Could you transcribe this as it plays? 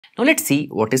Now let's see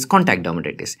what is contact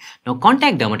dermatitis. Now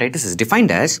contact dermatitis is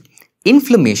defined as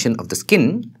inflammation of the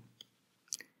skin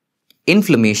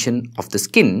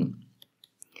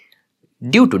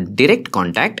due to direct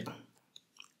contact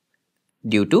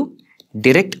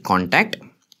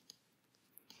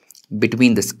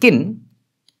between the skin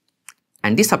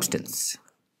and the substance.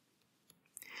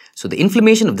 So the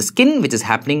inflammation of the skin which is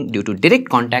happening due to direct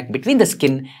contact between the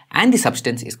skin and the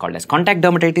substance is called as contact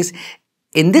dermatitis.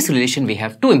 In this relation, we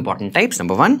have two important types.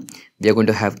 Number one, we are going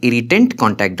to have irritant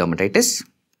contact dermatitis.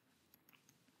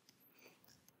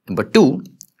 Number two,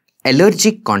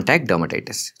 allergic contact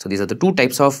dermatitis. So these are the two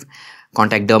types of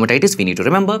contact dermatitis we need to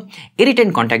remember.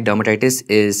 Irritant contact dermatitis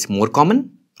is more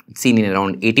common. It's seen in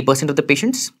around 80% of the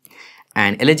patients.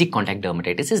 And allergic contact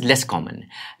dermatitis is less common.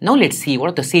 Now let's see what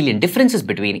are the salient differences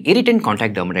between irritant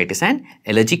contact dermatitis and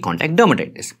allergic contact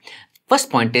dermatitis. First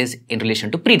point is in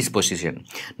relation to predisposition.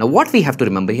 Now what we have to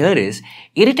remember here is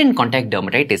irritant contact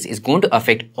dermatitis is going to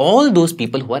affect all those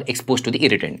people who are exposed to the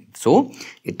irritant. So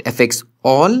it affects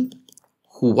all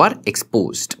who are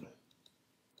exposed.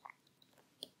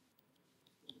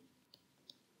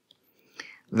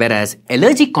 Whereas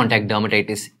allergic contact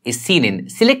dermatitis is seen in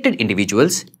selected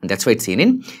individuals, and that's why it's seen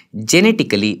in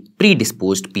genetically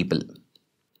predisposed people.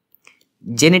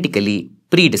 Genetically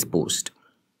predisposed.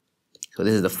 So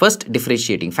this is the first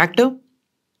differentiating factor.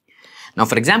 Now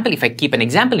for example, if I keep an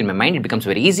example in my mind, it becomes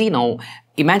very easy. Now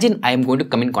imagine I am going to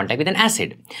come in contact with an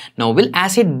acid. Now will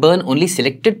acid burn only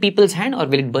selected people's hand or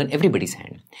will it burn everybody's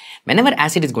hand? Whenever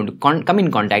acid is going to come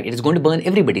in contact, it is going to burn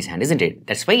everybody's hand, isn't it?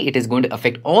 That's why it is going to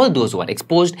affect all those who are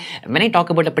exposed. When I talk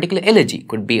about a particular allergy, it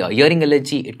could be a hearing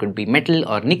allergy, it could be metal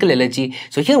or nickel allergy.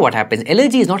 So here what happens,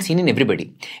 allergy is not seen in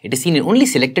everybody. It is seen in only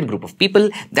selected group of people.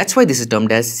 That's why this is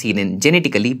termed as seen in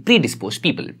genetically predisposed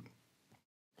people.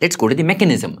 Let's go to the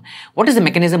mechanism. What is the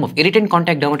mechanism of irritant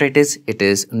contact dermatitis? It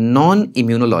is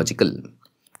non-immunological.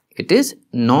 It is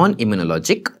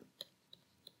non-immunologic.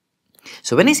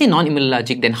 So when I say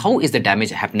non-immunologic, then how is the damage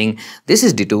happening? This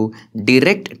is due to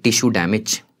direct tissue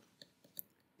damage.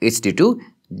 It's due to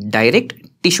direct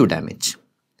tissue damage.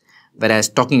 Whereas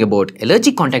talking about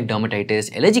allergic contact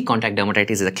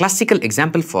dermatitis is a classical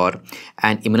example for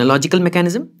an immunological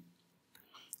mechanism.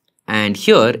 And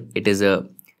here it is a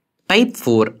type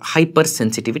 4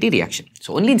 hypersensitivity reaction.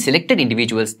 So only in selected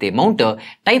individuals they mount a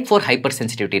type 4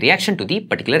 hypersensitivity reaction to the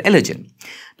particular allergen.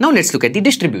 Now let's look at the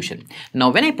distribution.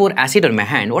 Now when I pour acid on my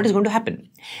hand, what is going to happen?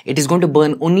 It is going to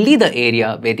burn only the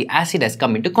area where the acid has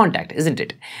come into contact, isn't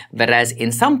it? Whereas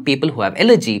in some people who have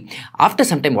allergy, after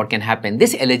some time what can happen?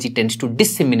 This allergy tends to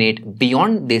disseminate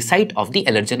beyond the site of the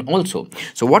allergen also.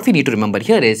 So what we need to remember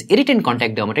here is irritant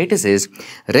contact dermatitis is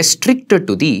restricted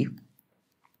to the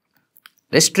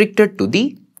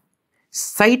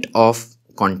site of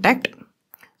contact.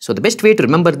 So the best way to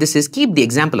remember this is keep the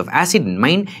example of acid in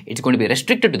mind. It's going to be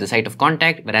restricted to the site of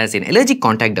contact, whereas in allergic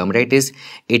contact dermatitis,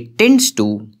 it tends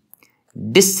to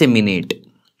disseminate.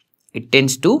 It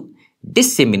tends to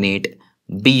disseminate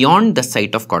beyond the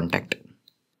site of contact.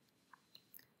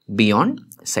 Beyond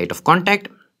site of contact.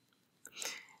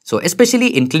 So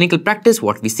especially in clinical practice,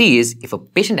 what we see is if a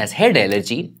patient has hair dye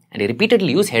allergy and they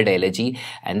repeatedly use hair dye allergy,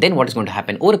 and then what is going to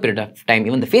happen over a period of time,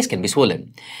 even the face can be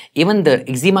swollen. Even the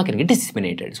eczema can get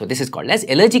disseminated. So this is called as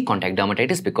allergic contact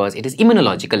dermatitis because it is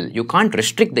immunological. You can't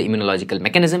restrict the immunological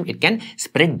mechanism. It can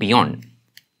spread beyond.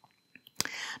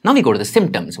 Now we go to the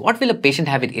symptoms. What will a patient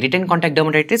have with irritant contact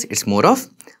dermatitis? It's more of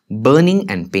burning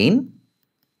and pain.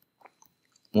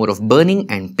 More of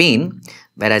burning and pain,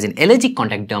 whereas in allergic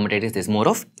contact dermatitis, there's more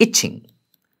of itching.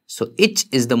 So itch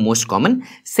is the most common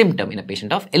symptom in a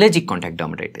patient of allergic contact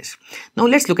dermatitis. Now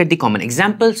let's look at the common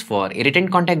examples for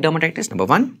irritant contact dermatitis. Number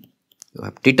one, you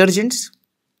have detergents.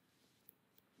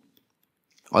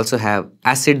 Also have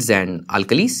acids and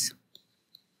alkalis.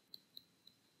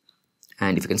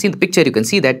 And if you can see in the picture, you can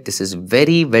see that this is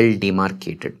very well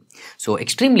demarcated. So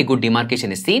extremely good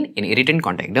demarcation is seen in irritant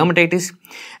contact dermatitis.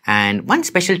 And one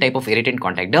special type of irritant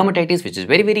contact dermatitis, which is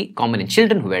very, very common in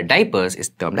children who wear diapers, is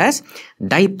termed as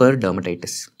diaper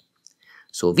dermatitis.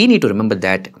 So we need to remember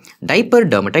that diaper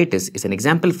dermatitis is an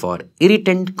example for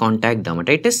irritant contact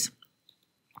dermatitis.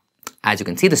 As you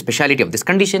can see, the speciality of this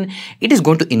condition, it is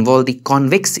going to involve the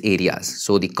convex areas.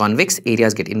 So the convex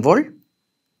areas get involved.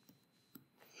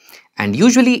 And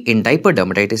usually in diaper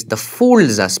dermatitis, the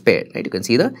folds are spared, right? You can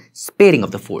see the sparing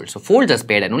of the folds. So folds are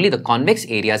spared and only the convex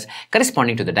areas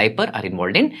corresponding to the diaper are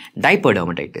involved in diaper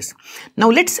dermatitis. Now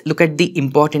let's look at the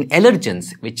important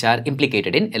allergens which are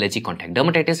implicated in allergic contact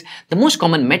dermatitis. The most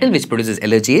common metal which produces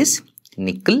allergy is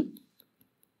nickel.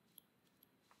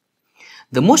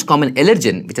 The most common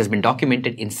allergen which has been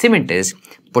documented in cement is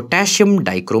potassium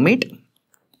dichromate.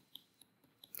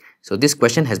 So this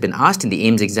question has been asked in the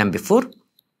AIIMS exam before.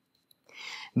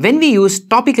 When we use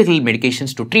topical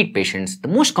medications to treat patients, the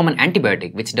most common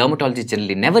antibiotic which dermatologists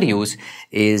generally never use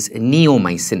is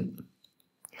neomycin.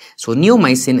 So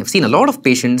neomycin, I've seen a lot of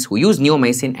patients who use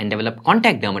neomycin and develop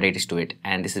contact dermatitis to it,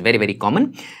 and this is very, very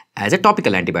common as a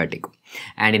topical antibiotic.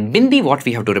 And in bindi, what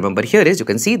we have to remember here is, you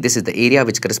can see this is the area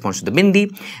which corresponds to the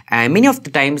bindi, and many of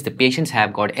the times the patients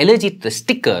have got allergy to the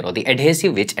sticker or the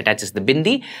adhesive which attaches the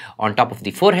bindi on top of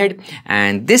the forehead,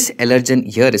 and this allergen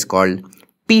here is called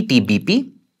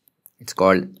PTBP. It's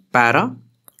called para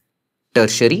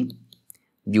tertiary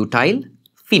butyl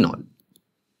phenol.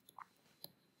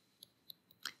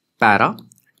 Para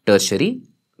tertiary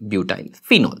butyl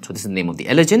phenol. So this is the name of the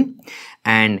allergen.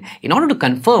 And in order to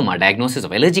confirm our diagnosis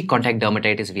of allergic contact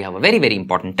dermatitis, we have a very, very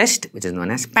important test which is known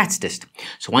as patch test.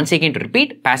 So once again, to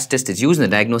repeat, patch test is used in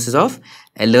the diagnosis of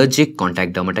allergic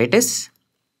contact dermatitis.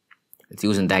 It's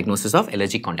used in diagnosis of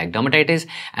allergic contact dermatitis.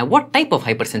 And what type of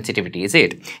hypersensitivity is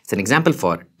it? It's an example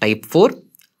for type 4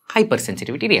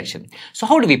 hypersensitivity reaction. So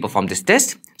how do we perform this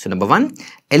test? So number 1,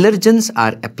 allergens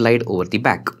are applied over the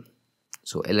back.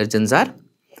 So allergens are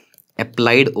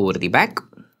applied over the back.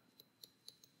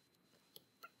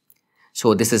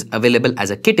 So this is available as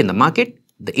a kit in the market,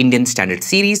 the Indian Standard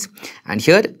Series, and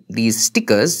here these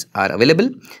stickers are available,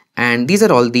 and these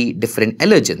are all the different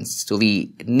allergens. So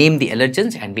we name the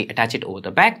allergens and we attach it over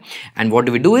the back, and what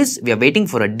do we do is we are waiting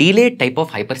for a delayed type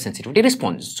of hypersensitivity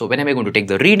response. So when am I going to take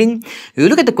the reading? You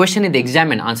look at the question in the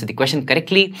exam and answer the question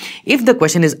correctly. If the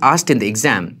question is asked in the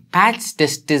exam, patch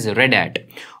test is read at,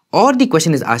 or the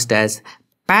question is asked as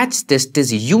patch test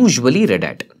is usually read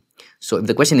at. So if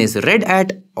the question is read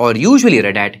at or usually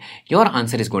read at, your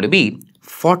answer is going to be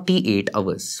 48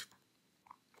 hours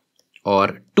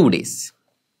or 2 days.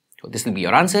 So this will be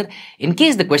your answer. In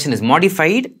case the question is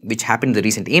modified, which happened in the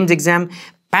recent AIIMS exam,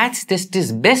 patch test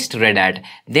is best read at,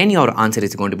 then your answer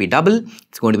is going to be double.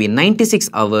 It's going to be 96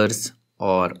 hours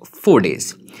or 4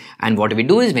 days. And what we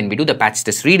do is, when we do the patch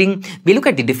test reading, we look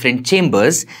at the different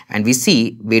chambers and we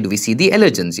see where do we see the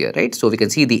allergens here, right? So we can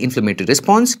see the inflammatory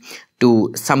response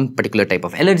to some particular type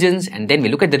of allergens, and then we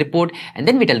look at the report and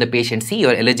then we tell the patient, see,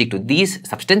 you're allergic to these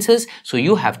substances, so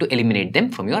you have to eliminate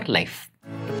them from your life.